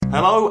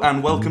Hello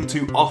and welcome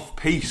to Off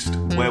Piste,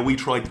 where we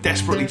try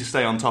desperately to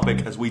stay on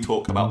topic as we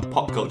talk about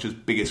pop culture's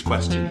biggest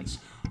questions.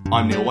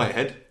 I'm Neil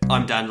Whitehead.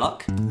 I'm Dan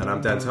Luck. And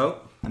I'm Dan Toll.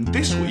 And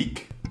this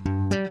week...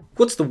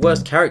 What's the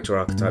worst character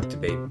archetype to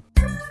be?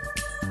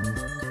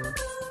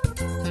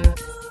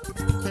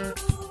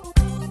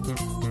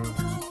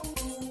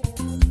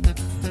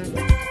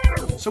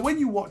 So when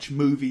you watch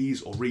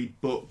movies or read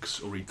books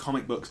or read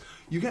comic books,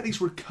 you get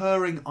these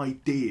recurring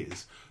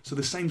ideas. So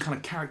the same kind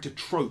of character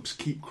tropes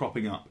keep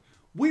cropping up.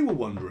 We were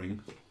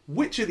wondering,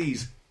 which of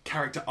these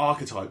character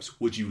archetypes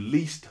would you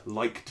least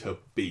like to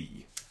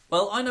be?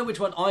 Well, I know which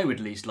one I would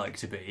least like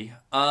to be.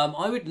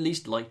 I would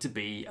least like to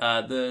be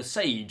the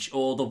sage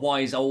or the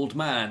wise old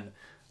man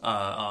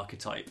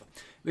archetype.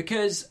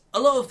 Because a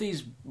lot of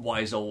these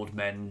wise old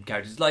men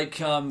characters, like...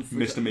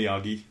 Mr.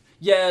 Miyagi.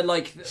 Yeah,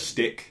 like...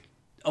 Stick.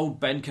 Old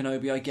Ben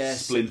Kenobi, I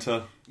guess.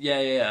 Splinter.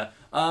 Yeah.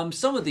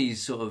 Some of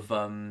these sort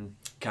of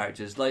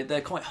characters, like,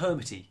 they're quite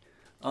hermity,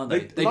 aren't they?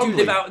 They do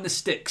live out in the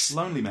sticks.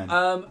 Lonely men.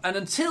 And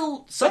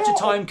until such a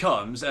time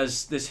comes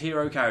as this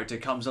hero character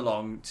comes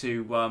along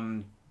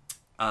to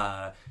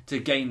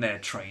gain their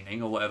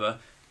training or whatever,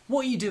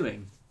 what are you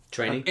doing?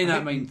 Training?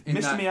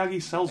 Mr.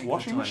 Miyagi sells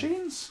washing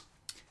machines?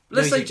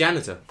 Let's say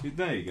janitor.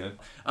 There you go.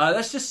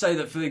 Let's just say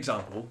that, for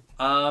example,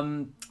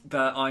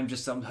 that I'm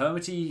just some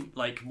hermity,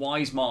 like,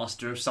 wise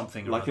master of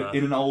something or other. Like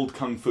in an old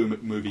kung fu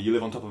movie, you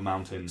live on top of a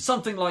mountain.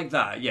 Something like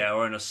that, yeah,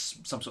 or in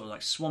some sort of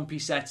like swampy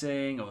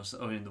setting, or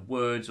in the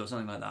woods, or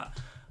something like that.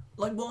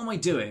 Like, what am I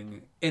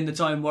doing in the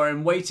time where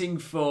I'm waiting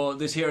for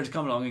this hero to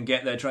come along and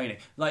get their training?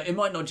 Like, it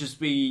might not just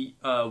be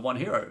one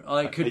hero.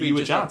 It could be you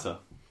just a janitor?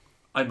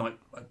 I might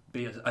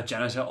be a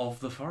janitor of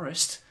the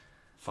forest.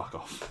 Fuck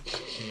off.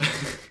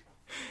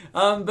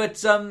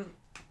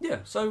 Yeah,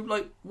 so,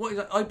 like,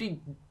 I'd be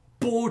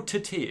bored to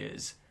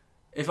tears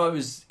if I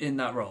was in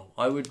that role.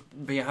 I would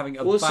be having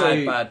a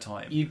bad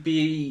time. You'd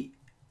be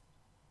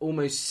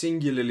almost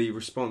singularly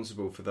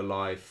responsible for the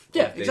life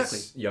of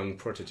this young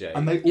protege.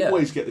 And they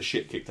always get the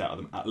shit kicked out of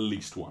them at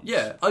least once.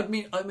 Yeah,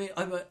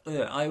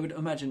 I would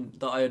imagine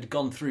that I had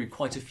gone through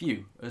quite a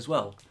few as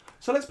well.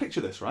 So let's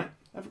picture this, right?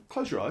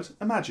 Close your eyes.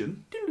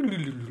 Imagine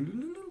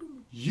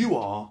you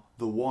are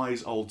the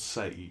wise old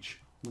sage.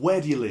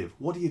 Where do you live?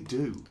 What do you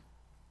do?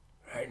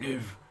 I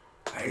live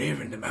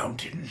in the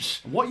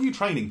mountains. What are you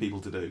training people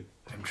to do?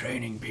 I'm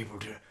training people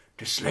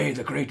to slay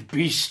the great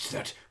beast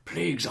that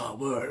plagues our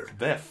world.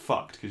 They're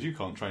fucked, because you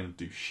can't train them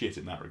to do shit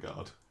in that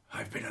regard.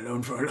 I've been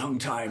alone for a long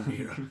time,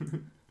 Neil.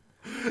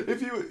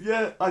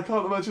 I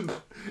can't imagine.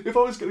 If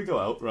I was going to go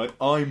out, right,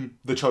 I'm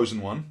the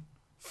chosen one,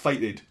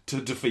 fated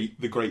to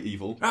defeat the great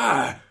evil.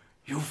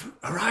 You've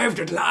arrived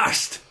at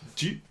last.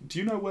 Do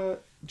you know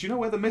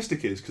where the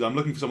mystic is? Because I'm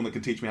looking for someone that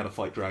can teach me how to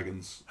fight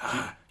dragons.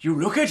 You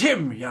look at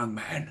him, young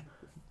man.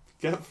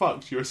 Get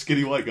fucked, you're a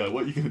skinny white guy.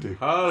 What are you going to do?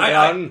 Hold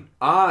on.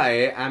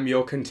 I am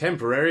your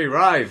contemporary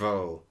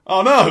rival.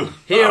 Oh no!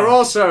 Here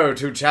also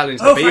to challenge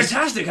the beast.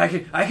 Fantastic!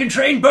 I can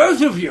train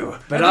both of you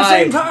at the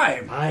same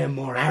time. I am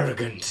more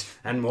arrogant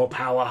and more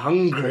power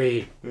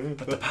hungry.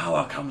 But the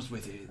power comes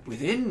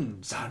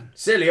within, son.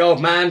 Silly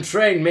old man,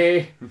 train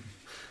me.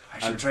 I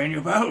shall train you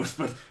both,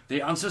 but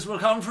the answers will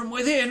come from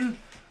within.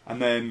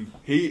 And then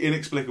he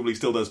inexplicably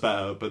still does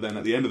better, but then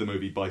at the end of the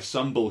movie, by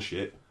some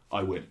bullshit,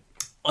 I win.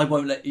 I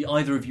won't let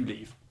either of you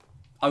leave.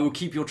 I will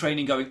keep your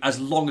training going as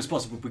long as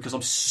possible because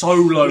I'm so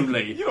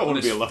lonely You don't on want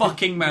to this be alone.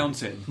 fucking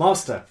mountain.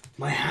 Master,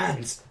 my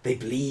hands, they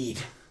bleed.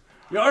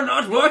 You're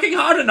not working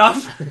hard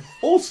enough.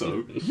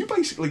 Also, you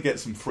basically get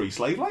some free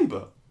slave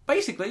labour.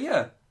 Basically,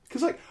 yeah.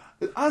 Because, like,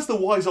 as the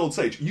wise old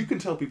sage, you can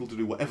tell people to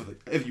do whatever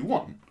you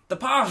want. The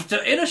path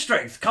to inner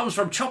strength comes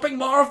from chopping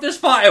more of this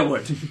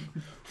firewood.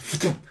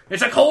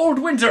 It's a cold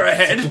winter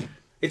ahead.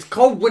 It's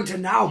cold winter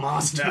now,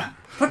 Master.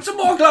 Put some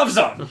more gloves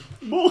on.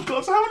 More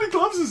gloves? How many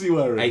gloves is he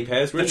wearing? 8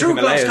 pairs. The true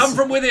gloves come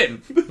from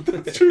within.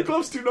 The true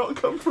gloves do not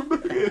come from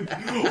within.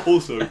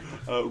 Also,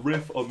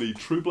 riff on the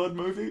True Blood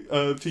movie,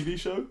 TV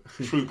show,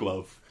 True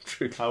Glove.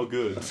 How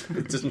good.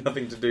 It does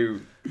nothing to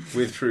do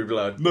with True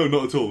Blood. No,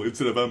 not at all.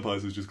 Instead of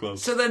vampires, it's just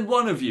gloves. So then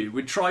one of you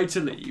would try to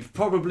leave,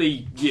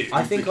 probably you.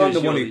 I think because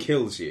I'm the one you're who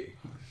kills you.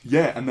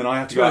 Yeah, and then I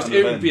have to To be go honest, out it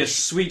and would be a avenge.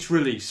 sweet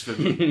release for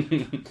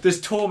me. This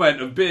torment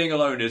of being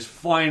alone is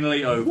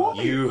finally over. What?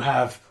 You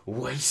have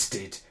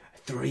wasted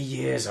 3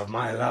 years of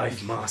my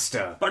life,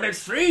 Master. But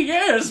it's 3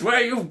 years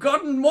where you've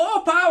gotten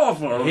more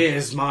powerful.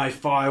 Here's my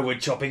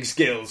firewood chopping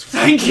skills.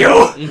 Thank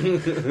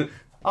you.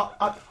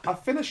 I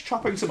finished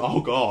chopping some...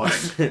 Oh, God.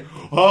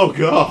 Oh,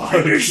 God.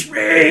 Finish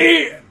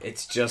me.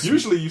 It's just...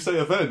 Usually you say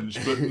avenge,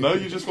 but no,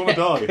 you just want to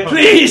die.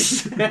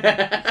 Please.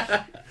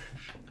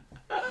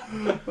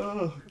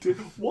 Oh, dear.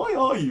 Why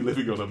are you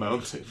living on a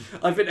mountain?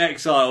 I've been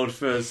exiled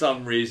for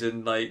some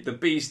reason. Like the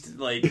beast,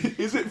 like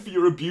Is it for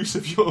your abuse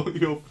of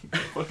your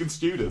fucking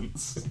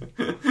students?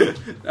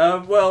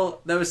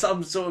 well, there was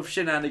some sort of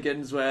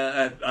shenanigans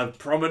where a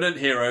prominent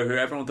hero who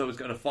everyone thought was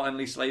going to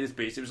finally slay this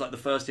beast. It was like the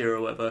first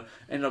hero ever.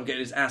 Ended up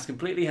getting his ass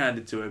completely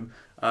handed to him.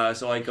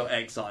 So I got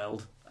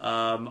exiled.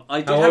 I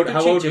did How have old- good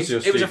how old teaching. was your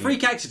It was a student?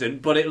 freak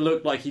accident, but it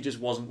looked like he just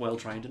wasn't well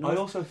trained enough. I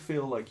also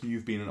feel like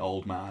you've been an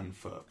old man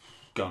for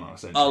going on a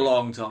century. A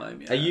long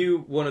time. Yeah. Are you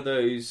one of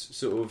those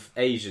sort of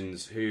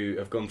Asians who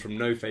have gone from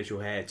no facial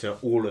hair to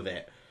all of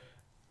it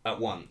at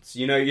once?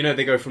 You know,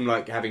 they go from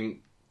like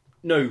having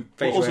no But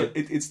facial also, hair.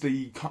 it's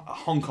the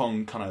Hong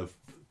Kong kind of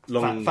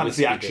Long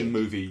fantasy wispy action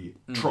beard. movie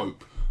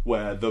trope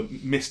where the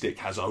mystic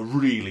has a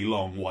really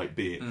long white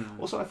beard.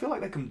 Also, I feel like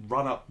they can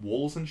run up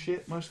walls and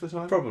shit most of the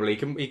time. Probably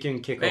he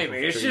can kick Maybe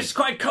off. it's trees. just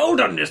quite cold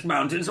on this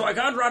mountain, so I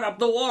can't run up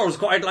the walls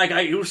quite like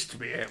I used to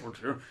be able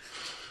to.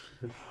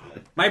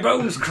 My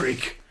bones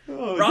creak.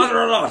 Oh, Rather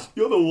a lot.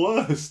 You're the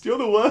worst. You're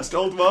the worst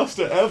old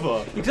master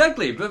ever.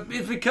 Exactly, but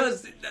it's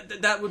because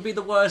that would be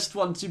the worst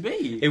one to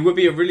be. It would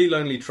be a really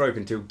lonely trope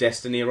until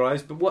Destiny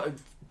arrives. But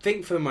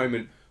think for a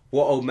moment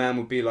what old man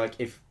would be like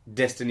if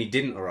Destiny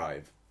didn't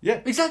arrive.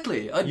 Yeah.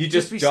 Exactly. I'd You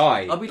just be,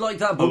 die. I'd be like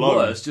that, but Alone.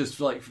 worse, just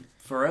like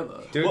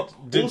forever.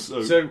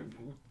 Also- So,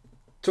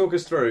 talk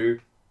us through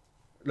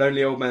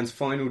Lonely Old Man's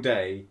final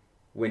day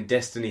when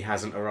Destiny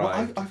hasn't Well,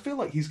 arrived. I feel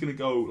like he's going to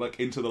go like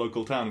into the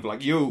local town and be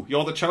like, you're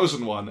the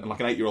chosen one. And like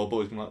an 8-year-old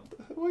boy's going to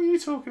be like, what are you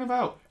talking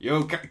about?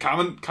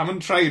 Come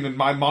and train in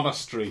my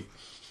monastery.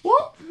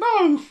 What?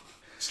 No.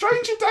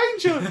 Stranger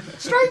danger.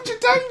 Stranger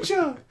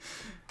danger.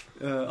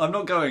 I'm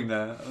not going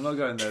there. I'm not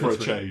going there. For a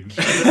this week. change.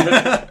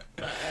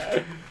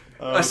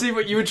 I see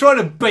what you were trying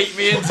to bait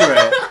me into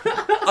it.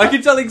 I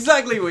can tell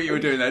exactly what you were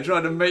doing there,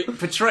 trying to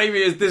portray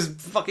me as this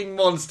fucking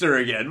monster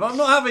again. But I'm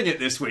not having it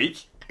this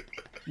week.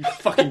 You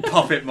fucking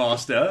puppet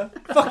master.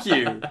 Fuck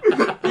you.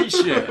 Eat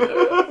shit.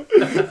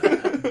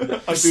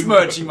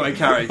 Smirching my I've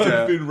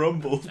character. been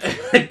rumbled.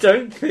 I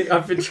don't think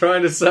I've been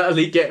trying to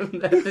subtly get him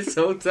there this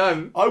whole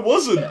time. I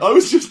wasn't. I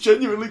was just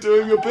genuinely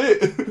doing a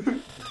bit.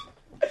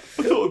 I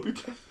thought it'd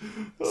be...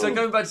 So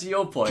going back to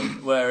your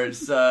point, where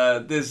it's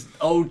this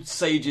old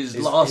sage's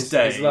last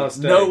day, his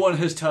last day. no one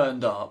has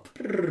turned up.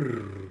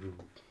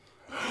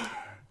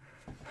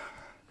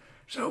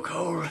 So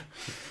cold.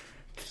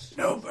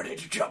 Nobody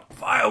to chop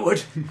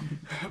firewood.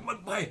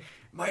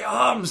 my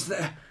arms,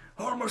 they're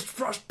almost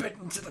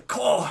frostbitten to the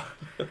core.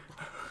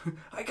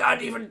 I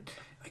can't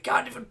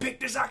even pick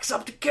this axe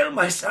up to kill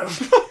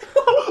myself.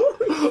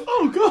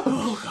 Oh, God.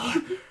 Oh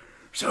God,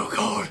 so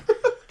cold.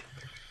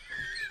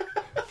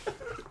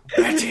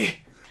 Betty,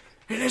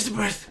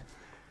 Elizabeth,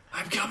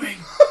 I'm coming.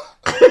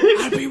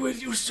 I'll be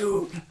with you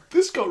soon.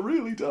 This got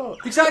really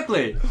dark.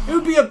 Exactly. It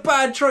would be a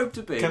bad trope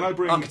to be. Can I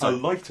bring Archetype. a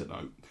lighter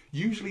note?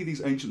 Usually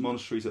these ancient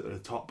monasteries are at the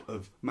top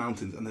of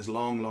mountains and there's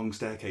long, long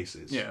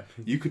staircases. Yeah.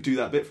 You could do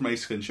that bit from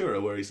Ace Ventura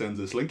where he sends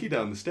a slinky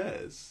down the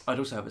stairs. I'd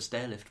also have a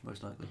stair lift,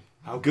 most likely.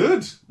 How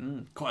good!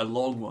 Quite a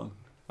long one.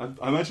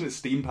 I imagine it's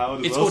steam powered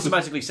as It's well.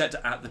 automatically set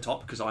to at the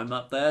top because I'm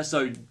up there,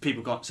 so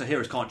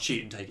heroes can't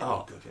cheat and take it Oh,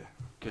 up. good, yeah.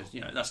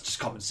 Because that's just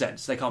common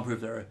sense. They can't prove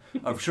they're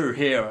a true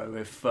hero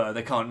if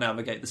they can't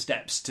navigate the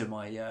steps to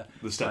my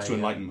The steps my, to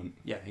enlightenment.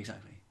 Yeah,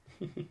 exactly.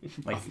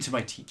 To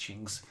my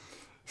teachings.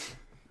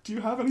 Do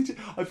you have any...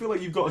 I feel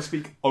like you've got to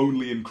speak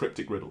only in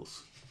cryptic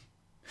riddles.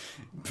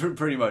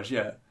 Pretty much,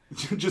 yeah.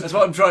 Just That's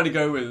what I'm trying to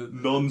go with.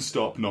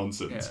 non-stop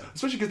nonsense. Yeah.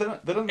 Especially because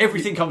they don't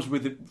Everything comes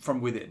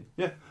from within.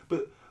 Yeah,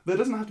 but there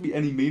doesn't have to be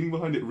any meaning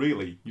behind it,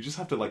 really. You just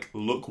have to, like,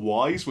 look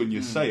wise when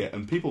you say it,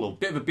 and people will...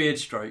 Bit of a beard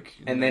stroke.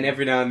 And then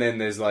every now and then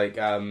there's like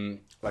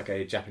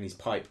a Japanese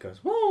pipe goes,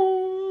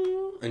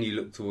 "Whoa," and you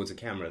look towards a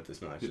camera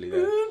that's not actually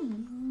there.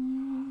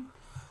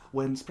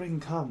 When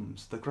spring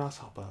comes, the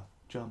grasshopper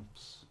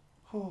jumps.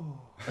 Oh.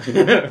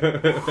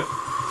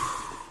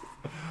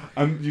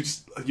 And you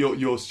just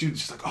your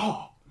student's just like,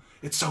 oh,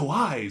 it's so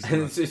wise.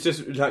 And it's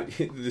just like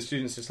the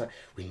students just like,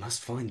 we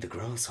must find the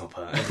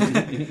grasshopper.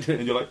 And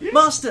you're like, yeah.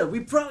 Master, we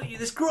brought you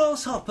this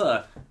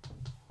grasshopper.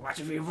 What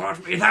have you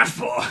brought me that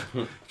for?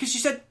 Because you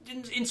said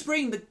in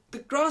spring the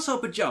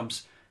grasshopper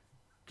jumps.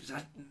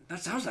 That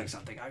sounds like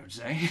something I would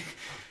say.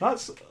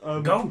 That's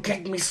Go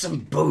get me some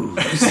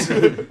booze.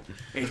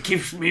 It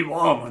keeps me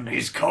warm on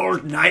these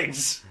cold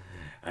nights.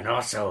 And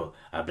also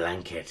a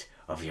blanket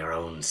of your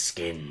own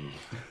skin.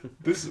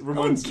 this Don't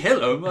reminds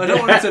kill him. I don't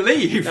want him to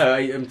leave. No,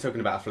 I'm talking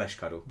about a flesh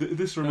cuddle.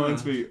 this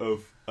reminds me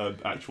of an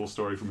actual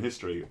story from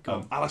history.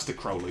 Aleister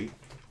Crowley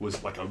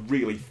was like a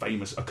really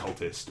famous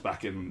occultist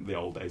back in the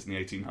old days, in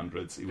the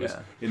 1800s. He was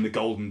in the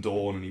Golden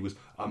Dawn, and he was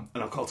an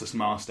occultist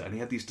master, and he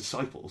had these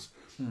disciples.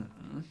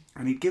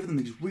 And he'd given them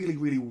these really,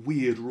 really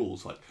weird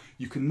rules, like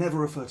you can never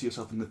refer to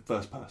yourself in the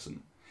first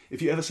person.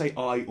 If you ever say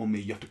I or me,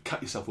 you have to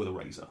cut yourself with a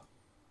razor.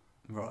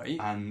 Right.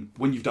 And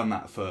when you've done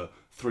that for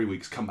 3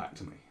 weeks, come back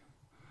to me.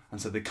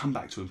 And so they come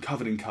back to him,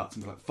 covered in cuts,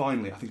 and they're like,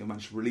 finally, I think I've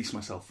managed to release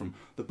myself from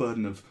the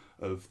burden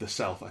of the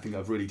self. I think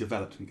I've really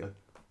developed. And you go,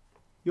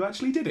 you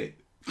actually did it?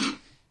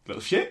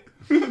 Little shit.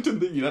 I didn't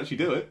think you'd actually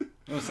do it.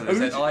 Also, they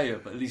said I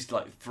at least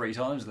like 3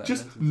 times then.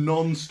 Just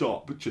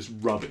non-stop, just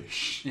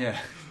rubbish. Yeah.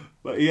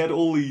 Like, he had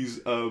all these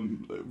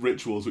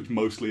rituals which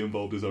mostly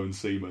involved his own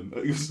semen.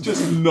 It was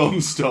just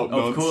non-stop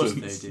Of course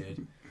nonsense. they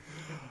did.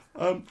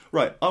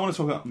 Right, I want to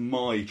talk about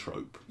my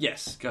trope.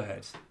 Yes, go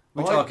ahead.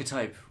 Which I-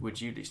 archetype would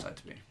you least like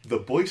to be? The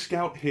Boy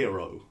Scout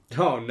hero.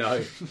 Oh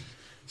no.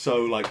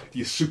 So, like,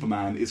 your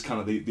Superman is kind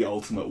of the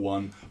ultimate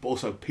one, but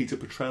also Peter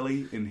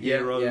Petrelli in Yeah,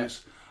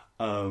 Heroes.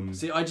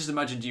 See, I just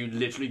imagined you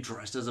literally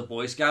dressed as a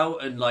Boy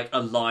Scout and like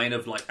a line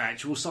of like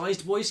actual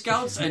sized Boy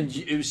Scouts, and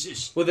it was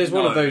just Well, there's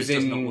one of those it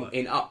does not work.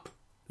 in Up.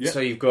 Yeah. So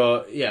you've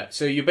got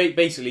So you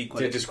basically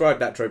Quite to a- describe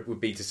that trope would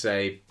be to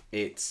say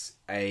it's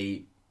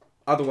a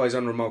otherwise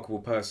unremarkable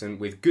person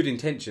with good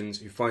intentions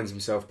who finds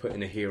himself put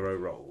in a hero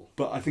role.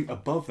 But I think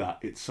above that,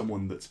 it's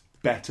someone that's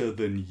better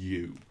than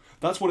you.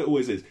 That's what it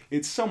always is.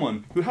 It's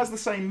someone who has the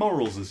same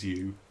morals as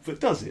you,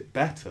 but does it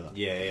better.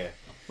 Yeah.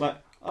 Like,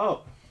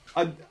 oh,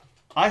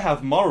 I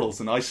have morals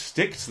and I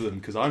stick to them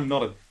because I'm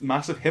not a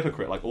massive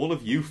hypocrite like all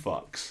of you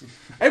fucks.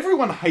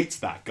 Everyone hates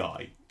that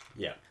guy.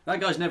 Yeah. That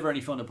guy's never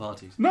any fun at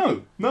parties.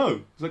 No.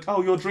 It's like,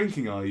 oh, you're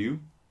drinking, are you?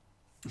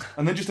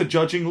 And then just a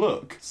judging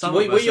look. Some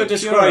What of us you're are purer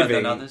describing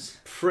than others.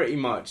 pretty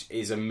much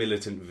is a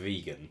militant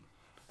vegan.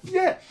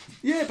 Yeah,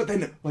 but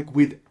then, like,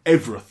 with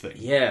everything.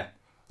 Yeah.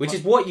 Which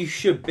is what you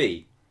should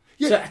be.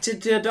 Yeah. So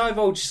to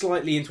divulge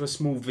slightly into a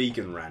small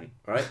vegan rant,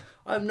 right?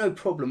 I have no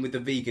problem with the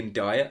vegan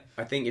diet.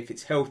 I think if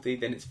it's healthy,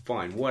 then it's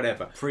fine.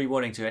 Whatever.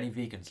 Pre-warning to any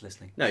vegans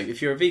listening. No,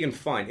 if you're a vegan,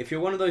 fine. If you're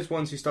one of those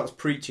ones who starts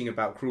preaching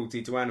about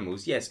cruelty to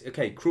animals, yes,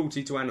 okay,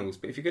 cruelty to animals.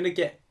 But if you're going to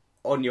get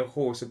on your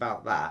horse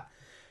about that,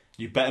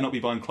 You better not be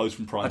buying clothes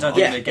from Primark. I don't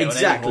think yeah, they get on any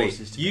exactly.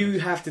 horses, to be You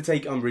honest. have to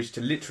take umbrage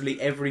to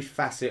literally every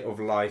facet of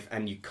life,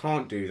 and you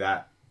can't do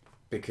that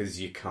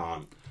because you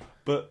can't.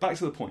 But back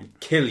to the point.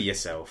 Kill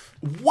yourself.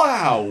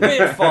 Wow!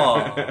 Bit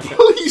far.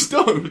 Please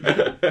don't!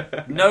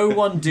 No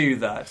one do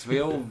that. We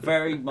all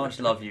very much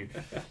love you.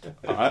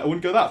 Alright, I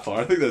wouldn't go that far.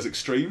 I think there's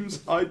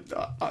extremes.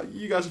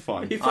 You guys are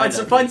fine. You I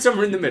know. find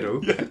somewhere in the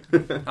middle.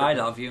 I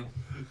love you.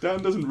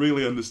 Dan doesn't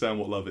really understand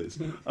what love is.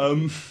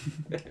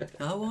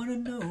 I want to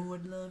know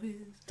what love is.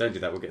 Don't do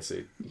that, we'll get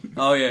sued.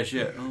 Oh yeah,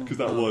 shit. Because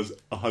that was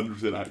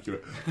 100%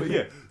 accurate. But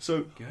yeah,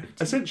 so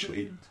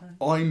essentially,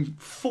 I'm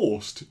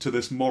forced to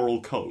this moral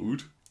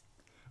code.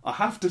 I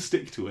have to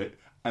stick to it,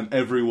 and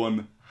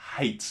everyone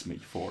hates me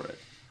for it.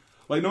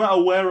 Like, no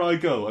matter where I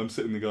go, I'm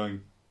sitting there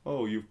going,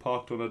 oh, you've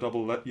parked on a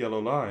double yellow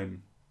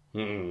line.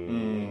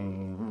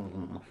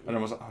 And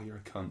everyone's like, oh, you're a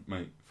cunt,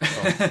 mate.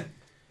 Fuck off.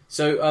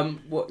 So,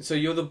 So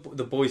you're the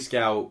Boy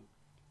Scout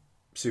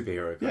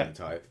superhero kind of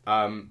type.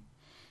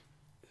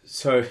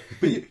 So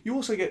But you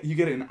also get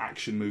it in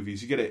action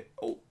movies. You get it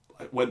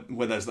when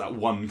there's that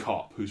one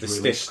cop who's The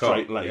really stiff cop,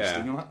 straight-laced. yeah.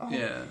 And you're like, oh,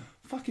 Yeah.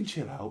 fucking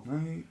chill out,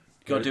 mate.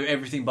 Got to do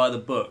everything by the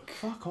book.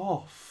 Fuck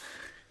off.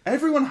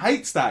 Everyone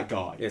hates that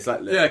guy. it's like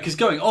Yeah, because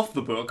going off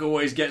the book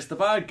always gets the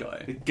bad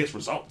guy. It gets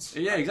results.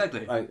 Yeah,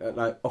 exactly.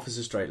 like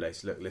Officer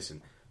Straight-Laced. Look,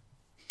 listen.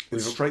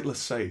 It's straight, let's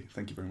say.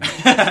 Thank you very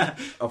much.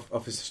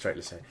 Officer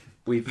Straight-Laced.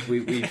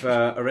 We've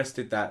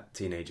arrested that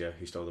teenager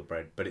who stole the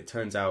bread, but it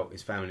turns out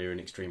his family are in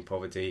extreme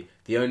poverty.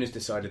 The owners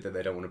decided that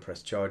they don't want to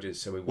press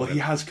charges, so we Well, want he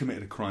has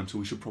committed a crime, so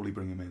we should probably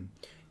bring him in.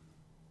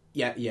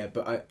 Yeah,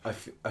 but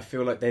I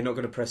feel like they're not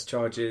going to press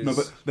charges. No,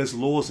 but there's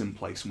laws in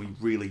place, and we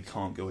really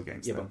can't go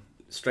against yeah, them.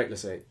 but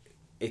Straight-Laced,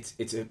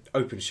 it's an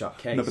open shut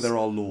case. No, but there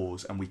are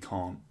laws, and we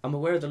can't. I'm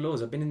aware of the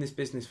laws. I've been in this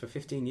business for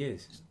 15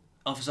 years.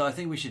 Officer, I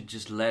think we should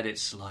just let it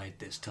slide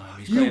this time.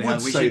 He's You clearly would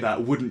had- we say should-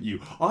 that, wouldn't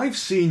you? I've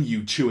seen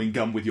you chewing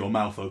gum with your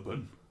mouth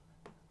open.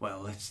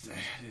 Well, it's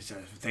a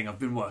thing I've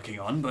been working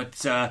on, but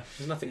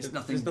There's nothing. There's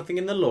There's nothing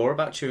in the law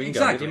about chewing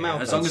gum with exactly. your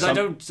mouth. As long as I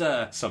don't.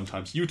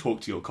 Sometimes you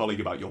talk to your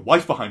colleague about your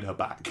wife behind her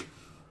back.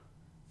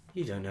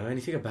 You don't know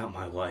anything about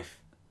my wife.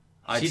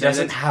 I'd She say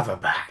doesn't that- have a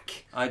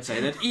back. I'd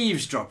say that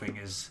eavesdropping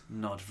is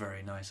not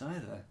very nice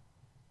either.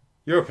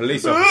 You're a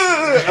police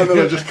officer. And then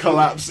I just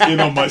collapse in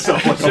on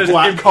myself like a Just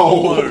black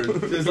hole.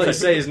 It's like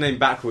say his name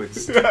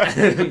backwards.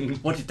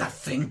 What did that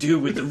thing do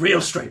with the real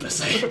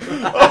Straight-Laced?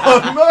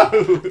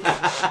 Oh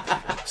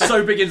no!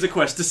 So begins a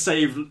quest to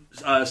save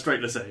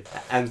Straight-Laced.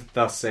 And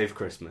thus save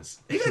Christmas.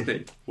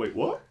 Exactly. Wait,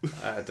 what?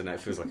 I don't know, it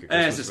feels like a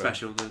Christmas It's a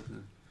film. special.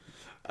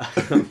 I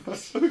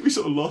think we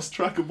sort of lost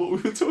track of what we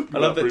were talking about.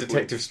 I love that briefly.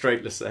 Detective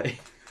Straight-Laced.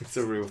 It's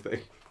a real thing.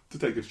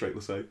 Detective Straight,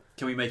 let's say.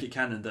 Can we make it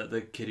canon that the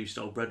kid who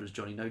stole bread was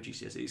Johnny No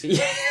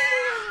GCSEs?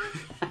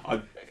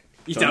 I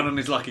He's down on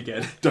his luck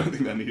again. don't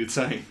think that needed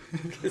saying.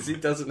 Because he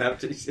doesn't have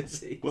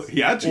GCSEs. Well, he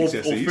had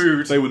GCSEs. Or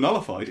food. They were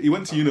nullified. He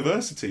went to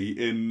university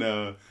in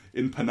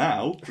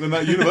Panau, and then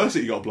that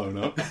university got blown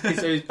up.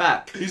 So he's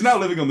back. He's now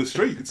living on the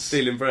streets.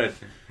 Stealing bread.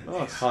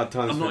 Oh, Hard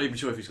times. I'm for- not even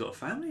sure if he's got a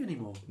family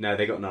anymore. No,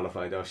 they got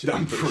nullified. Oh, shit.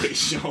 I'm pretty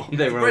sure.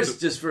 They were Bread's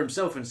just for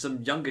himself and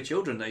some younger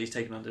children that he's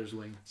taken under his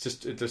wing.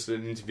 just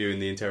an interview in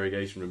the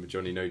interrogation room with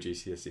Johnny No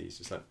GCSEs.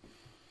 Just like,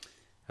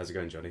 how's it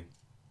going, Johnny?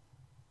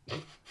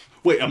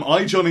 Wait, am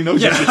I Johnny No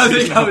Yeah, I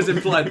think GCSEs that was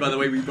implied by the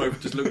way we both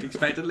just looked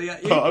expectantly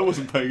at you. Oh, I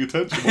wasn't paying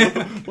attention.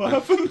 What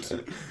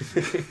happened?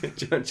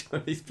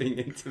 Johnny's being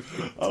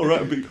interviewed. Oh,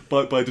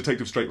 right, by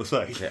Detective Straight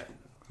Lassay. Yeah,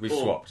 we've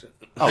Or- swapped.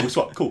 Oh, we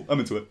swapped. Cool, I'm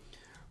into it.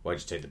 Why'd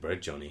you take the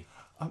bread, Johnny?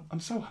 I'm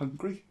so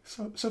hungry.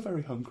 So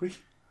very hungry.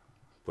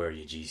 Where are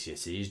your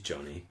GCSEs,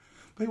 Johnny?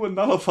 They were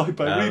nullified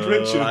by Reed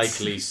Richards.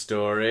 Likely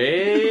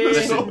story.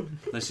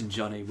 Listen,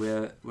 Johnny,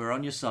 we're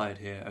on your side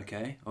here,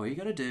 okay? All you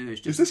got to do is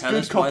just Is this tell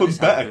good us why cop this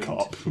and better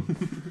happened.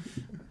 cop?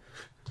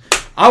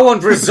 I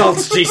want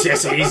results,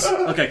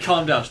 GCSEs. Okay,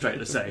 calm down, straight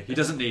to say. He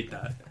doesn't need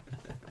that.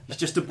 He's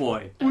just a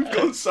boy. We've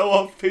gone so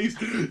off piece.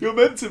 You're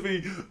meant to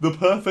be the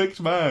perfect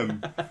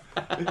man.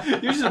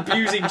 You're just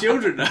abusing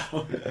children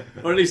now.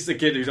 Or at least the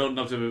kid who's old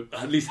enough to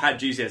have at least had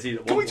GCSEs at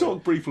one Can we point.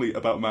 talk briefly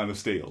about Man of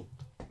Steel?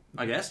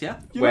 I guess,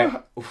 yeah. You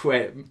know,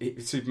 Where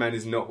Superman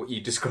is not what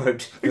you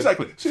described.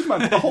 exactly.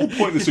 Superman, the whole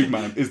point of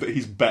Superman is that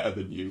he's better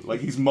than you.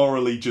 Like, he's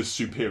morally just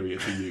superior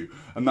to you.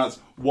 And that's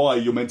why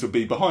you're meant to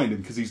be behind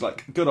him, because he's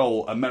like good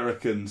old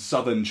American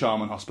Southern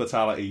charm and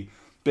hospitality,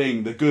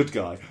 being the good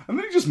guy. And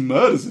then he just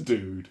murders a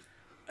dude.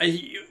 And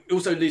he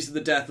also leads to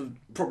the death of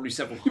probably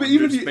several Yeah, but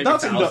hundreds, even if maybe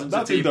that's, thousands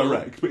that's of people.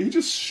 indirect, but he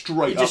just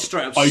straight up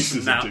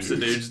ices snaps a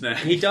the dude. dude's neck.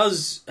 He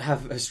does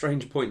have a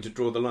strange point to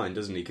draw the line,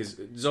 doesn't he? Because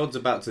Zod's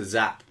about to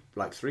zap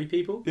like 3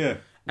 people. Yeah.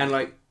 And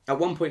like at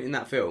one point in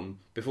that film,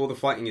 before the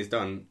fighting is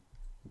done,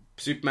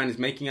 Superman is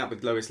making up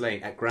with Lois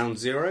Lane at Ground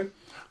Zero,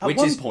 which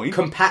one is point-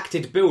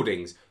 compacted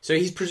buildings. So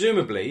he's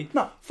presumably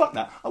No, fuck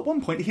that. At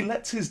one point, he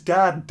lets his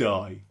dad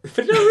die.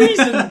 for no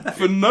reason.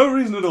 For no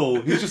reason at all.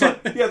 He's just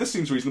like, yeah, this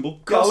seems reasonable.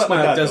 Yeah, I'll let my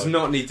Costner dad does die.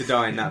 not need to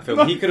die in that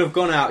film. He could have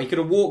gone out, he could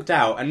have walked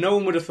out, and no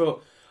one would have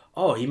thought,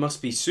 oh, he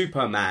must be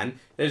Superman.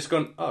 They've just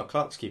gone, oh,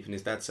 Clark's keeping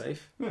his dad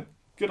safe. Yeah,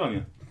 good on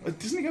you.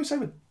 Doesn't he go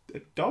save a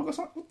dog or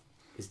something?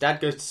 His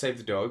dad goes to save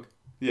the dog.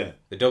 Yeah,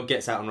 The dog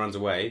gets out and runs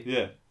away.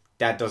 yeah.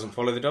 Dad doesn't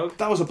follow the dog.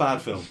 That was a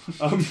bad film.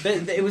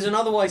 It was an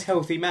otherwise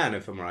healthy man,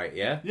 if I'm right,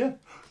 yeah? Yeah,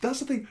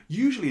 that's the thing.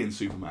 Usually in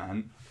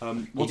Superman,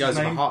 what's dies his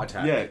of a name? heart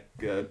attack.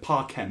 Yeah,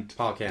 Pa Kent,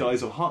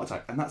 dies of a heart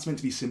attack, and that's meant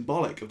to be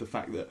symbolic of the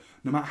fact that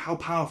no matter how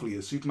powerful he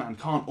is, Superman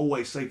can't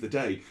always save the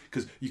day,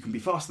 because you can be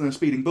faster than a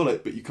speeding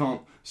bullet, but you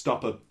can't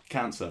stop a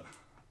cancer.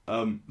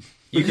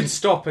 You can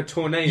stop a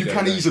tornado. You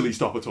can though. easily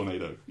stop a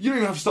tornado. You don't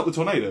even have to stop the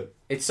tornado.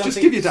 It's Just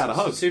something, give your dad a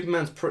hug.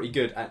 Superman's pretty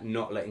good at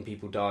not letting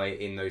people die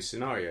in those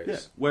scenarios. Yeah.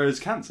 Whereas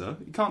cancer,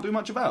 you can't do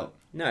much about.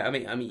 No, I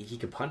mean, he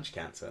could punch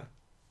cancer.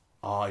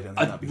 Oh, I don't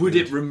think that'd be Would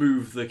good. it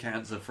remove the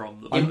cancer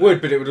from them? It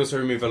would, but it would also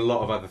remove a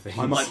lot of other things.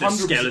 I'm Like their 100%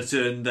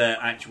 skeleton, their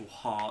actual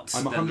hearts.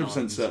 I'm their 100%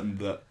 lungs. certain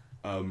that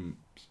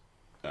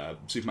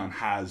Superman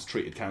has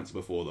treated cancer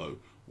before, though,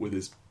 with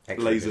his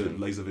X-ray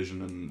laser vision.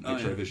 vision and Oh,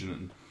 X-ray yeah. vision.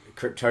 And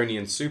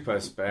Kryptonian super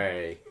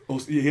spray.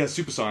 also, he has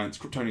super science,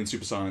 Kryptonian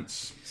super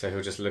science. So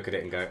he'll just look at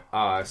it and go,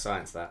 I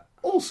science that.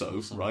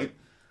 Also, right,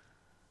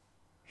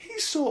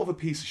 he's sort of a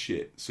piece of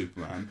shit,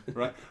 Superman,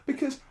 right?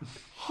 Because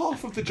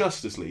half of the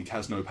Justice League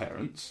has no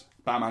parents.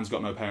 Batman's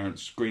got no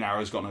parents. Green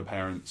Arrow's got no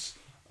parents.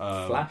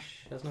 Flash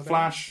has no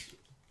Flash,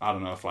 I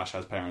don't know if Flash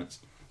has parents.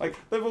 Like,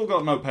 they've all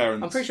got no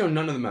parents. I'm pretty sure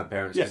none of them have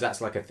parents because Yeah.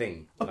 that's like a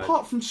thing. Like,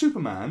 Apart from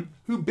Superman,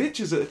 who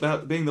bitches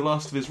about being the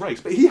last of his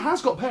race. But he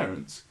has got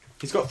parents.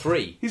 he's got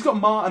 3. He's got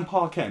Ma and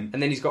Pa Kent,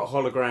 And then he's got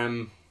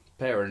hologram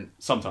parent.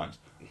 sometimes.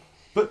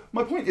 But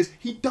my point is,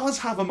 he does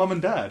have a mum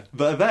and dad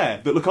that are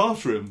there, that look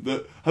after him,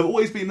 that have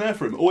always been there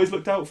for him, always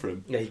looked out for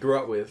him. Yeah, he grew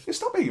up with. Yeah,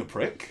 stop being a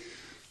prick.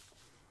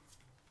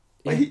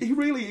 Like, he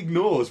really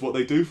ignores what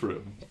they do for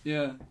him.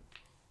 Yeah.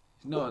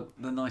 He's not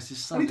the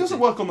nicest son. And he is doesn't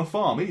work on the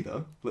farm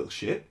either, little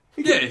shit.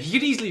 He Yeah, he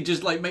could easily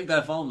just like make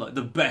their farm like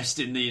the best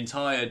in the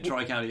entire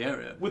Tri-County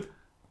area. With,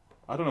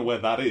 I don't know where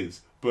that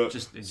is, but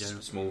Just in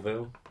general.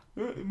 Smallville.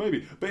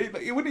 maybe. But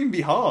it wouldn't even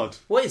be hard.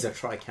 What is a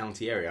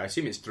tri-county area? I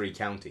assume it's 3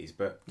 counties,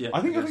 but Yeah,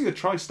 I think guess. the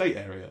tri-state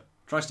area,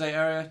 Tri-State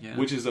area. Yeah.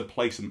 which is a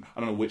place in,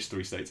 I don't know which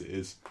 3 states it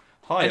is.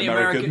 Hi, any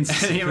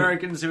Americans. any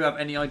Americans who have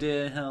any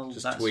idea how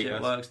Just that tweet shit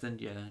us. works, then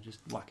yeah, just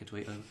whack a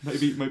tweet over.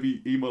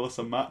 Maybe email us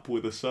a map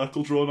with a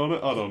circle drawn on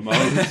it. I don't know.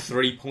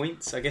 3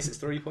 points. I guess it's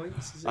 3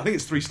 points. Is it? I think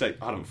it's 3 states.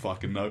 I don't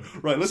fucking know.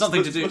 Right, let's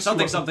Something let's, to do. let's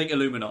Something. talk- Something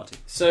Illuminati.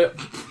 So,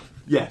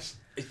 Yes.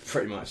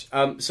 pretty much.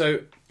 So,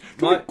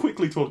 Can we my,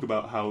 quickly talk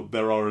about how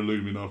there are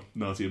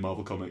Illuminati in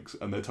Marvel Comics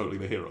and they're totally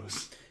the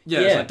heroes?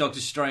 Yeah, it's Yeah. like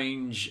Doctor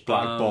Strange,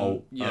 Black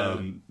Bolt,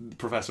 yeah,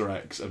 Professor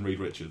X, and Reed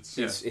Richards.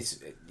 Yeah. it's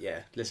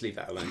yeah. Let's leave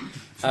that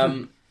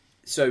alone.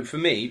 So for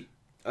me,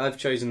 I've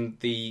chosen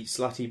the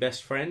slutty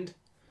best friend.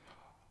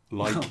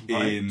 Like Right.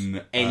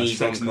 in Any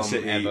Sex and the rom-com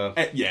City. ever.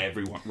 Yeah,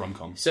 every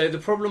rom-com. So the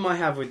problem I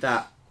have with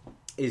that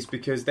is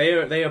because they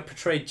are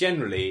portrayed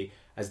generally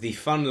as the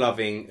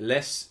fun-loving,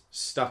 less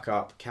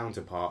stuck-up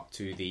counterpart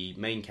to the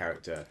main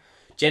character.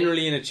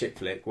 Generally in a chick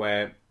flick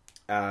where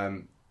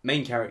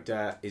main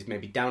character is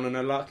maybe down on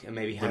her luck and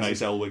maybe Renee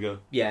has Zellweger.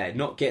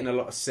 not getting a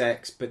lot of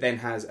sex, but then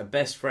has a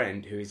best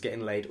friend who is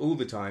getting laid all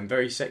the time,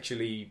 very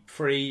sexually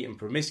free and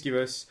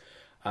promiscuous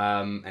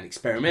and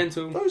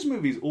experimental. Those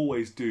movies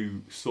always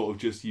do sort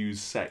of just use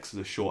sex as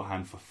a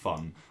shorthand for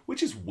fun,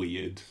 which is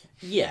weird.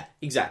 Yeah,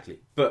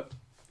 exactly. But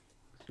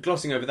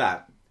glossing over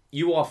that,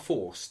 you are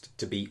forced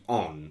to be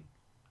on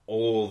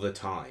all the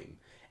time.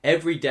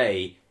 Every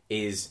day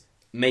is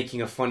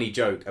making a funny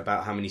joke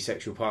about how many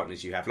sexual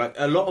partners you have. Like,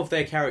 a lot of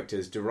their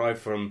characters derive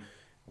from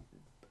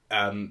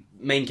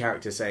main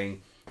character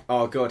saying,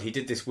 oh god, he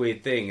did this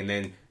weird thing, and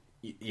then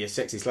your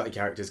sexy slutty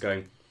character's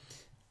going,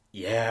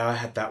 yeah, I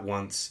had that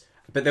once.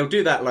 But they'll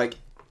do that like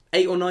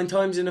 8 or 9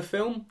 times in a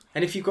film,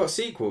 and if you've got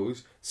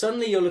sequels,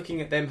 suddenly you're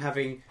looking at them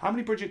having, How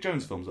many Bridget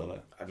Jones films are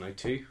there? I don't know,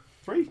 2.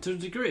 3? To a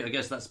degree, I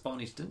guess that's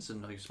Barney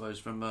Stinson, I suppose,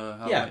 from How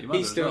I Yeah, Met Your Mother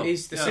he's as still well.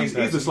 he's the Yeah. same. He's the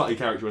person. slutty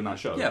character in that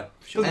show. Yeah,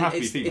 sure. Doesn't have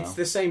And to be female. it's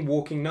the same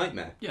walking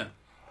nightmare. Yeah.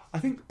 I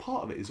think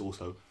part of it is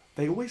also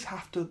they always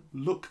have to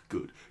look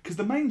good because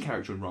the main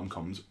character in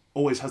rom-coms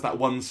always has that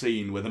one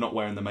scene where they're not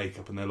wearing the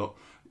makeup and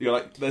you're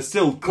like they're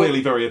still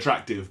clearly very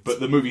attractive, but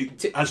the movie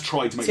has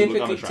tried to make them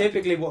look unattractive.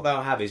 Typically, what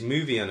they'll have is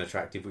movie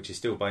unattractive, which is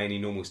still by any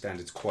normal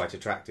standards quite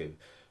attractive.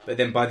 But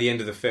then by the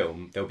end of the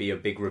film, there'll be a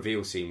big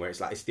reveal scene where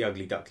it's the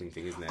ugly duckling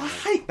thing, isn't it? I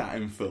hate that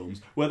in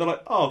films where they're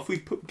like, oh, if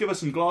we give her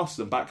some glasses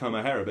and back comb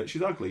her hair a bit,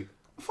 she's ugly.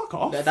 Fuck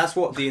off. That's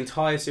what the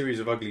entire series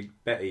of Ugly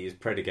Betty is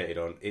predicated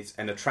on. It's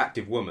an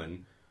attractive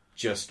woman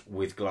just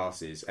with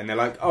glasses, and they're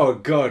like, "Oh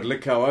God,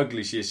 look how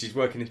ugly she is. She's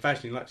working in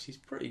fashion." You're like, she's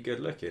pretty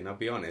good looking. I'll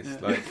be honest.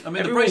 Yeah. Like, I mean, the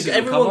everyone, braces will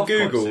come everyone off quite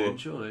Google soon,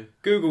 surely.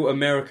 Google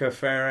America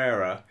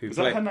Ferrera. Who Is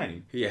that her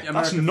name? Yeah, Yeah,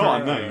 That's America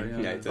not a Ferrera,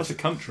 name. yeah. That's a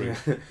country.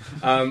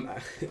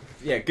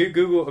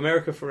 Google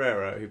America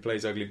Ferrera, who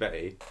plays Ugly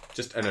Betty.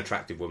 Just an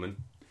attractive woman.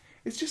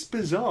 It's just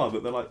bizarre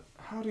that they're like,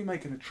 how do you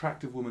make an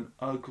attractive woman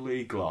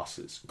ugly?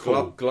 Glasses.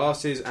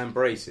 Glasses and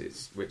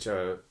braces, which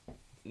are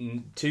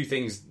two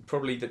things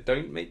probably that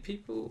don't make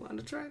people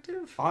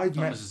unattractive. I've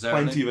Not met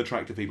necessarily. plenty of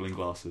attractive people in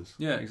glasses.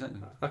 Yeah,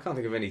 exactly. I can't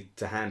think of any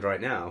to hand right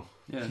now.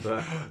 Yeah.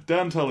 But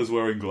Dan Tull is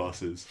wearing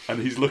glasses, and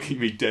he's looking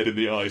me dead in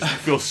the eyes. I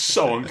feel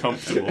so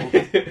uncomfortable.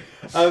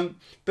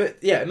 but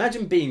yeah,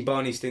 imagine being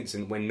Barney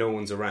Stinson when no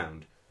one's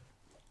around.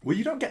 Well,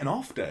 you don't get an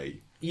off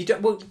day. You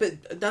don't. Well,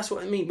 but that's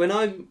what I mean. When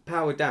I'm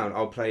powered down,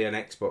 I'll play an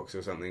Xbox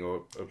or something.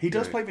 Or He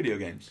does you know. play video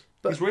games.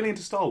 But- He's really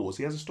into Star Wars.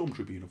 He has a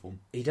Stormtrooper uniform.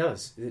 He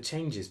does. It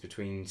changes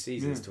between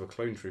seasons Yeah. to a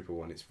Clone Trooper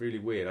one. It's really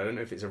weird. I don't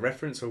know if it's a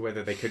reference or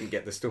whether they couldn't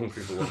get the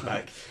Stormtrooper one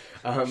back.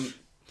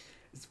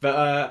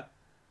 But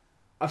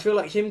I feel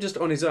like him just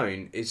on his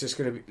own is just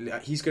going to be.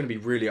 He's going to be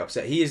really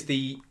upset. He is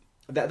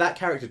that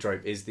character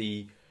trope is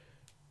the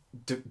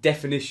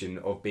definition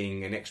of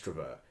being an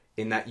extrovert.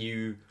 In that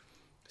you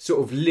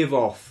sort of live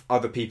off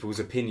other people's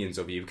opinions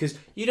of you, because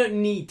you don't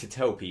need to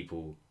tell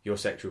people your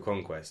sexual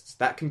conquests.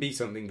 That can be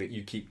something that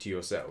you keep to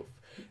yourself.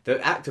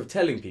 The act of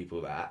telling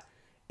people that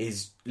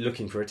is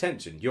looking for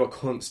attention. You're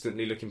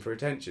constantly looking for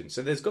attention.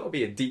 So there's got to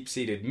be a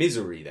deep-seated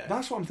misery there.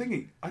 That's what I'm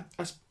thinking. I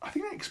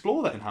think they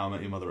explore that in How I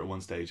Met Your Mother at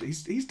one stage.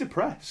 He's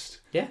depressed.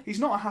 Yeah. He's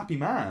not a happy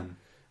man.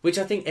 Which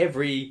I think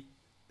every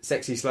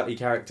sexy, slutty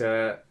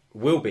character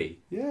will be.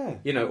 Yeah.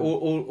 You know,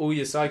 all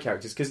your side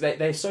characters, because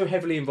they're so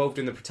heavily involved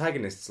in the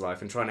protagonist's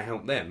life and trying to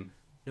help them,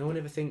 no one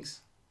ever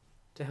thinks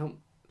to help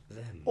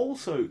them.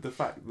 Also, the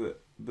fact that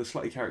the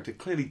slutty character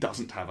clearly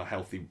doesn't have a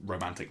healthy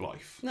romantic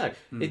life. No,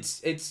 it's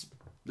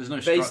There's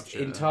no based structure.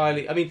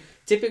 entirely. I mean,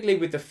 typically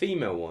with the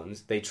female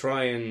ones, they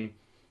try and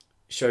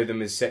show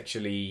them as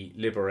sexually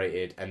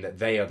liberated and that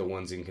they are the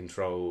ones in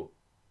control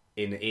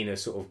in a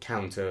sort of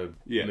counter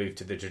move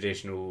to the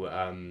traditional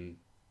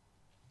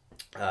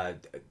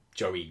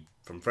Joey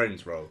from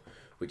Friends role,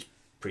 which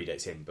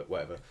predates him, but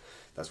whatever.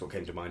 That's what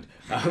came to mind.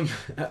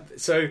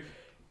 So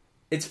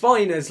it's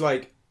fine as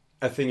like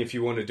a thing if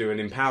you want to do an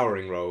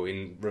empowering role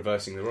in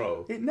reversing the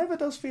role. It never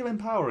does feel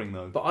empowering,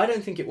 though. But I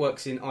don't think it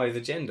works in either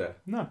gender.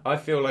 No. I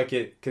feel like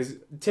it, because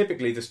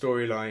typically the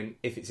storyline,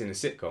 if it's in a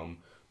sitcom,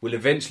 will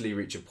eventually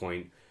reach a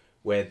point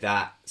where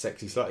that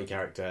sexy slutty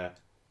character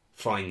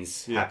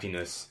finds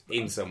happiness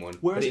in someone.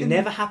 Whereas but it in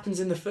never happens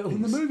in the films.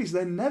 In the movies,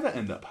 they never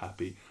end up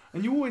happy.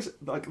 And you always,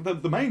 like,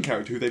 the main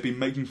character who they've been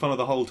making fun of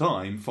the whole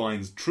time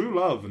finds true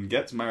love and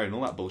gets married and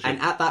all that bullshit.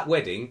 And at that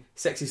wedding,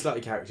 sexy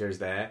slutty character is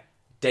there,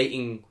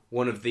 dating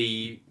one of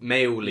the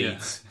male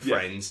lead's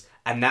friends,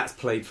 and that's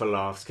played for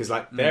laughs, because,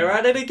 like, they're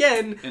at it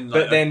again,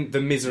 but then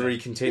the misery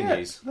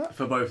continues.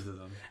 For both of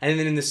them. And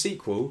then in the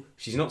sequel,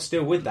 she's not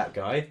still with that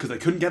guy. Because they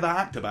couldn't get that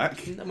actor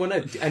back. Well,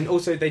 no, and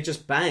also they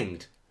just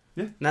banged.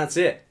 Yeah. And that's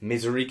it.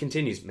 Misery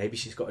continues. Maybe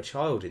she's got a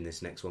child in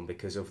this next one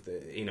because of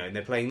the, and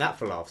they're playing that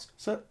for laughs.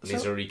 So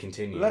Misery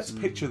continues. Let's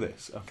picture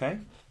this, okay?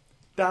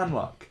 Dan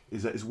Luck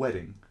is at his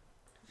wedding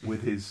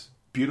with his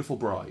beautiful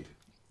bride.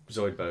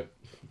 Zoidberg.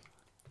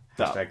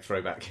 That- Hashtag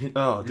throwback.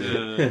 Oh,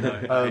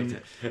 dear. I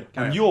hate it.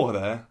 And you're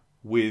there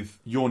with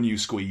your new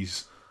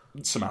squeeze,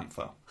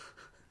 Samantha.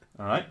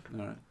 All right?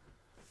 All right.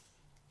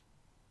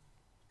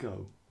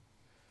 Go.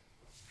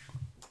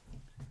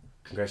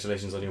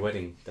 Congratulations on your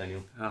wedding,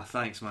 Daniel. Ah,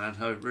 thanks, man.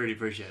 I really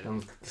appreciate it.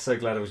 I'm so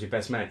glad I was your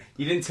best man.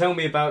 You didn't tell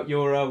me about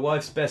your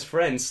wife's best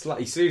friend,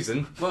 Slutty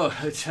Susan. Well,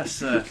 it's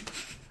just...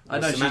 I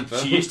know Samantha.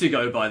 she used to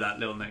go by that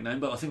little nickname,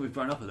 but I think we've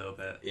grown up a little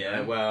bit.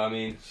 Yeah, well, I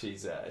mean,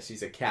 she's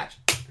a catch.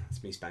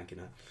 That's me spanking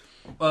her.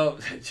 Well,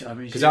 I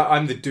mean, Because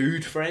I'm the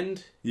dude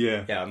friend.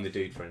 Yeah. Yeah, I'm the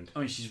dude friend. I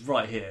mean, she's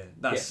right here.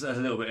 That's a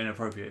little bit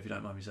inappropriate, if you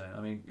don't mind me saying.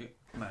 I mean,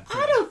 man.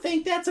 I don't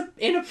think that's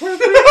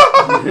inappropriate.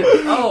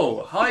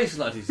 Oh, hi,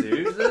 Slutty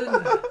Susan.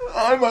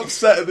 I'm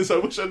upset at this. I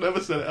wish I'd never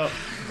set it up.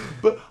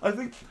 But I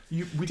think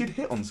we did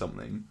hit on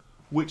something,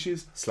 which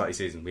is... Slutty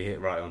Susan, we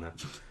hit right on her.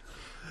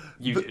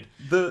 You did.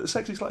 The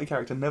sexy slutty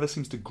character never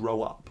seems to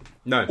grow up.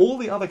 No. All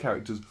the other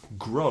characters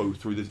grow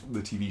through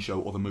the TV show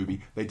or the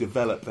movie. They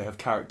develop, they have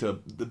character,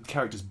 the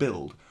characters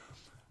build.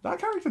 That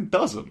character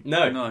doesn't.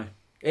 No. No.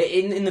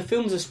 In the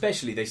films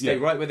especially, they stay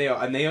Yeah. right where they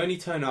are, and they only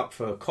turn up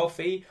for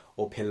coffee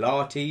or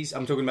Pilates.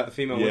 I'm talking about the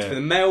female ones. Yeah. For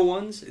the male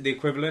ones, the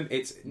equivalent,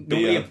 it's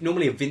normally, Yeah.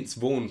 normally a Vince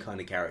Vaughn kind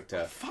of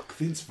character. Fuck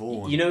Vince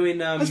Vaughn. You know,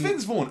 in Has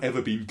Vince Vaughn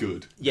ever been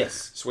good?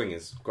 yes,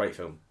 Swingers, great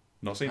film.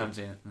 Not seen Haven't it.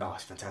 seen it. Oh,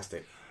 it's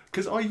fantastic.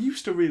 Because I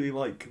used to really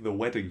like The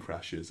Wedding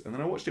Crashers, and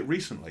then I watched it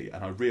recently,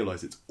 and I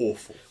realised it's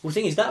awful. Well, the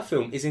thing is, that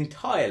film is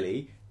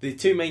entirely the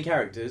two main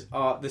characters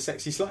are the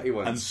sexy slutty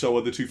ones. And so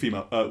are the two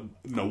female...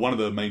 one of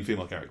the main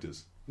female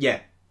characters.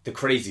 Yeah, the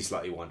crazy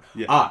slutty one.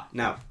 Yeah.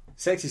 Now,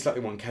 sexy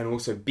slutty one can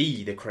also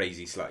be the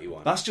crazy slutty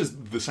one. That's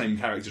just the same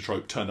character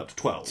trope turned up to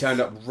 12. Turned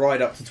up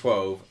right up to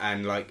 12,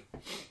 and like,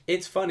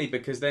 it's funny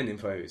because then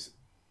Info's.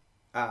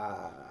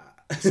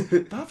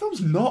 That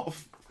film's not...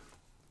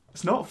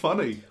 It's not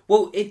funny.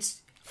 Well,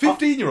 it's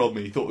 15-year-old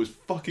me thought it was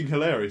fucking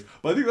hilarious.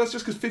 But I think that's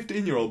just because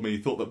 15-year-old me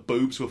thought that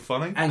boobs were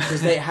funny. and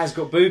because it has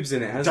got boobs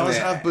in it, hasn't Does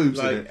it? have boobs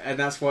in it. And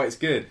that's why it's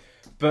good.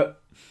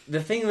 But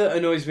the thing that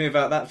annoys me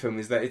about that film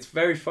is that it's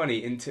very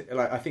funny.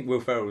 I think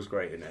Will Ferrell's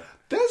great in it.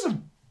 There's a...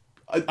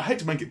 I hate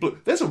to make it blue.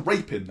 There's a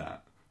rape in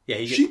that. Yeah,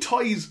 She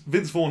ties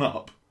Vince Vaughn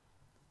up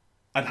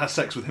and has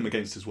sex with him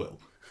against his will.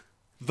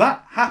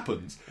 That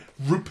happens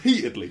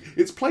repeatedly.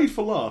 It's played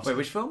for laughs. Wait,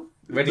 which film?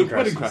 Wedding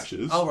Wedding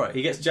Crashers. Crashers. Oh, right.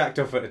 He gets jacked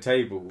off at a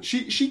table.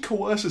 She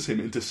coerces him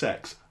into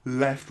sex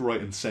left, right,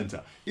 and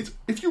centre. It's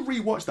if you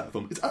rewatch that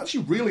film, it's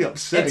actually really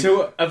upsetting.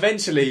 Until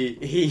eventually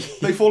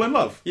They fall in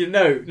love.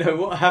 No,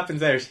 what happens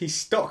there is he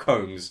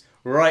Stockholms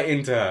right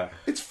into her.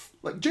 It's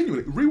like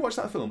genuinely rewatch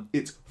that film.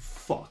 It's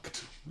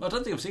fucked. I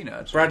don't think I've seen it,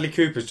 actually. Bradley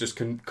Cooper's just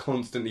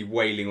constantly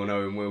wailing on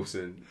Owen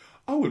Wilson.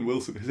 Owen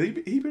Wilson, has he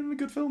been in a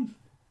good film?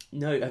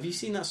 No, have you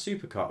seen that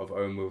supercut of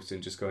Owen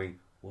Wilson just going,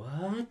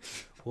 what?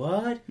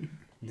 What?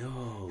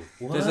 No.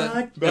 What? There's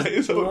a- That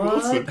is Owen What?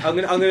 Wilson. I'm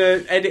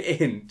gonna edit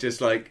in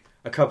just like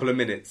a couple of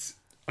minutes,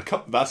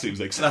 That seems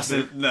That's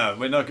excessive. it. No,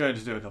 we're not going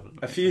to do a couple of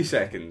a few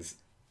seconds,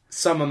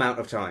 some amount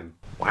of time.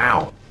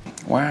 Wow.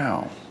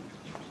 Wow.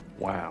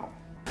 Wow.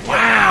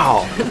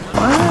 Wow.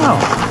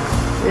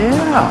 Wow.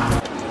 Yeah.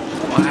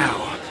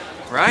 Wow.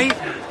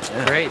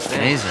 Right? Great.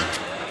 Amazing.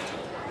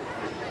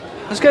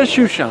 Let's get a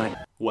shoe shine.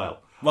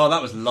 Well, Well,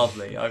 that was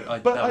lovely.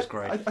 That was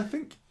great. I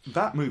think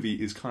that movie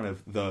is kind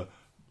of the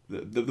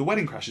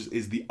Wedding Crashers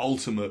is the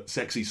ultimate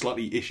sexy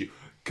slutty issue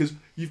because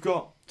you've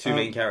got Two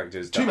main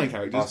characters. two that main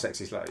characters are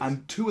sexy slutties.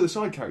 and two of the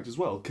side characters as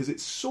well because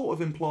it's sort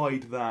of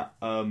implied that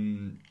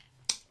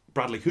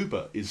Bradley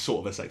Cooper is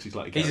sort of a sexy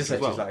slutty character he's a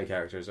sexy as well. slutty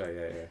character as well.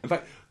 Yeah. In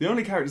fact, the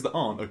only characters that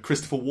aren't are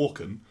Christopher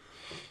Walken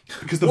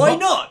because Why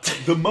not?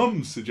 The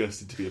mum's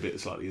suggested to be a bit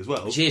slutty as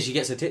well. She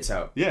gets her tits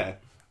out. Yeah.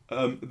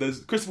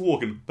 There's Christopher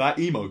Walken, that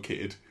emo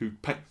kid who...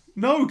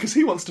 No, because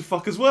he wants to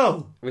fuck as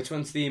well. Which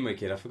one's the emo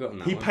kid? I've forgotten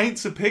that He one.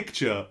 paints a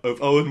picture of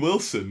Owen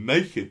Wilson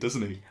naked,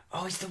 doesn't he?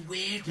 Oh, he's the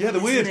weird one. Yeah, the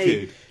weird isn't he?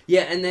 kid.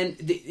 Yeah, and then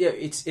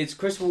it's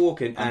Christopher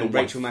Walken and the wife.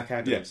 Rachel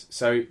McAdams. Yeah.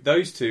 So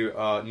those two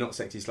are not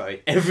sexy slutty.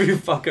 Every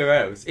fucker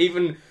else,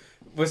 even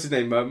what's his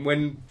name?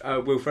 When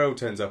Will Ferrell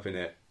turns up in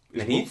it,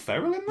 Is and Will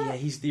Ferrell in that? yeah,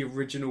 he's the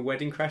original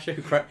wedding crasher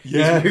who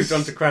Yes. he's moved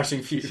on to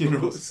crashing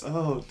funerals.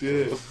 Oh,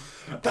 dear.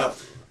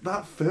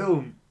 That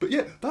film. But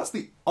yeah, that's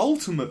the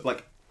ultimate,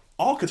 like,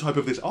 archetype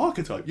of this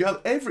archetype. You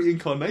have every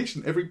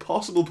incarnation, every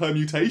possible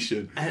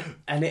permutation.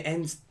 And it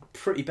ends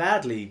pretty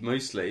badly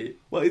mostly.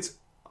 Well, it's...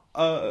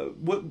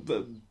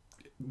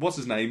 what's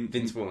his name?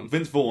 Vince Vaughn.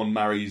 Vince Vaughn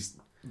marries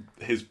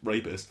his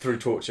rapist. Through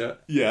torture.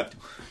 Yeah,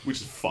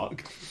 which is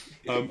fucked.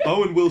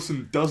 Owen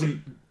Wilson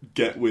doesn't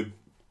get with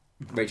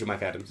Rachel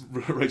McAdams.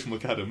 Rachel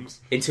McAdams.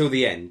 Until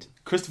the end.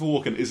 Christopher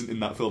Walken isn't in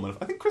that film enough.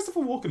 I think Christopher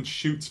Walken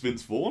shoots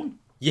Vince Vaughn.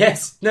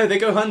 Yes! No, they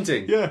go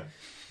hunting. Yeah,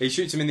 He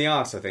shoots him in the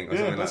arse, I think, or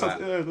something like that.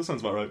 Yeah, that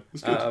sounds about right.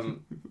 That's good.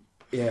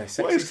 Yeah, Why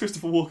sexy. is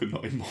Christopher Walken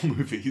not in more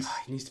movies?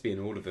 He needs to be in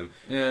all of them.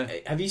 Yeah.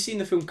 Have you seen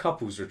the film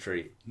Couples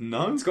Retreat?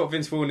 No. It's got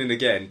Vince Vaughn in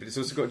again, but it's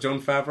also got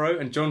Jon Favreau,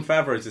 and Jon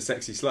Favreau's a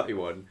sexy slutty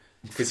one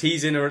because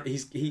he's in a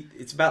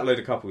it's about a load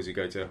of couples who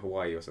go to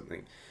Hawaii or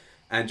something,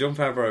 and Jon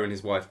Favreau and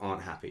his wife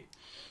aren't happy,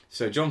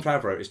 so Jon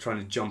Favreau is trying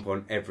to jump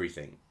on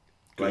everything.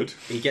 Like, Good.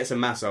 he gets a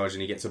massage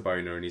and he gets a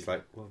boner, and he's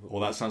like,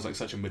 Well, that sounds like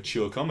such a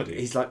mature comedy.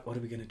 he's like, what are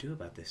we going to do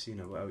about this? You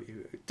know,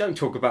 don't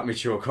talk about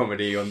mature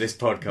comedy on this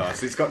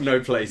podcast. It's got no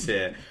place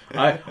here.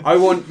 I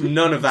want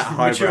none of that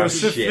highbrow Mature,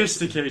 shit.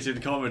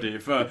 sophisticated comedy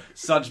for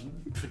such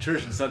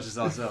patricians such as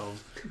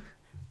ourselves.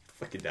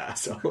 Fucking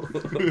asshole.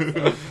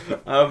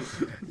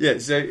 Yeah,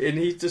 so and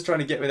he's just trying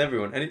to get with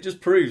everyone, and it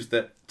just proves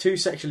that two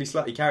sexually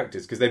slutty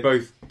characters, because they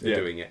both are Yeah.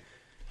 doing it,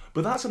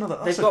 But that's another.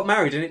 they've got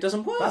married and it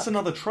doesn't work. That's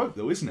another trope,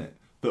 though, isn't it?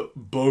 That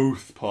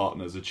both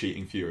partners are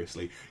cheating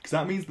furiously, because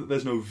that means that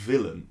there's no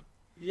villain.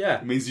 Yeah,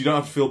 It means you don't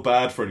have to feel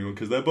bad for anyone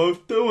because they're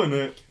both doing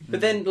it. but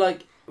then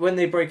like when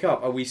they break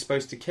up, are we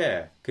supposed to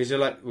care? Because you're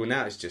like, well,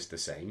 now it's just the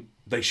same.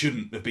 They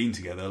shouldn't have been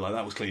together. Like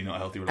that was clearly not a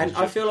healthy And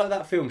relationship. I feel like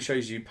that film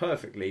shows you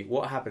perfectly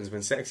what happens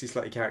when sexy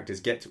slutty characters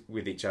get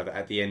with each other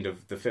at the end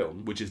of the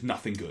film, which is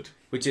nothing good.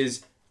 which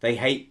is they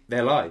hate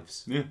their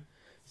lives. Yeah.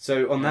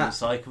 So on And the that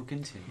cycle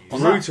continues. On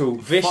brutal,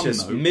 that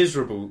vicious, fun note-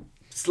 miserable,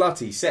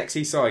 slutty,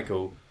 sexy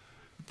cycle.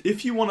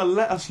 If you want to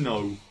let us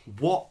know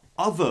what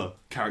other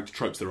character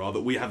tropes there are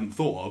that we haven't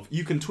thought of,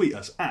 you can tweet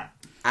us at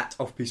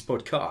Offpiece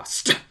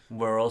Podcast.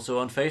 We're also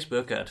on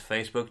Facebook at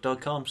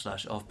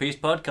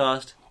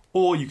facebook.com/offpiece-podcast.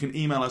 or you can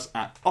email us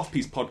at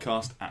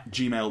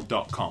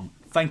offpiecePodcast@gmail.com.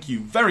 Thank you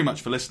very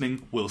much for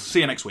listening. We'll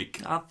see you next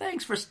week.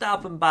 Thanks for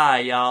stopping by,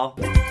 y'all.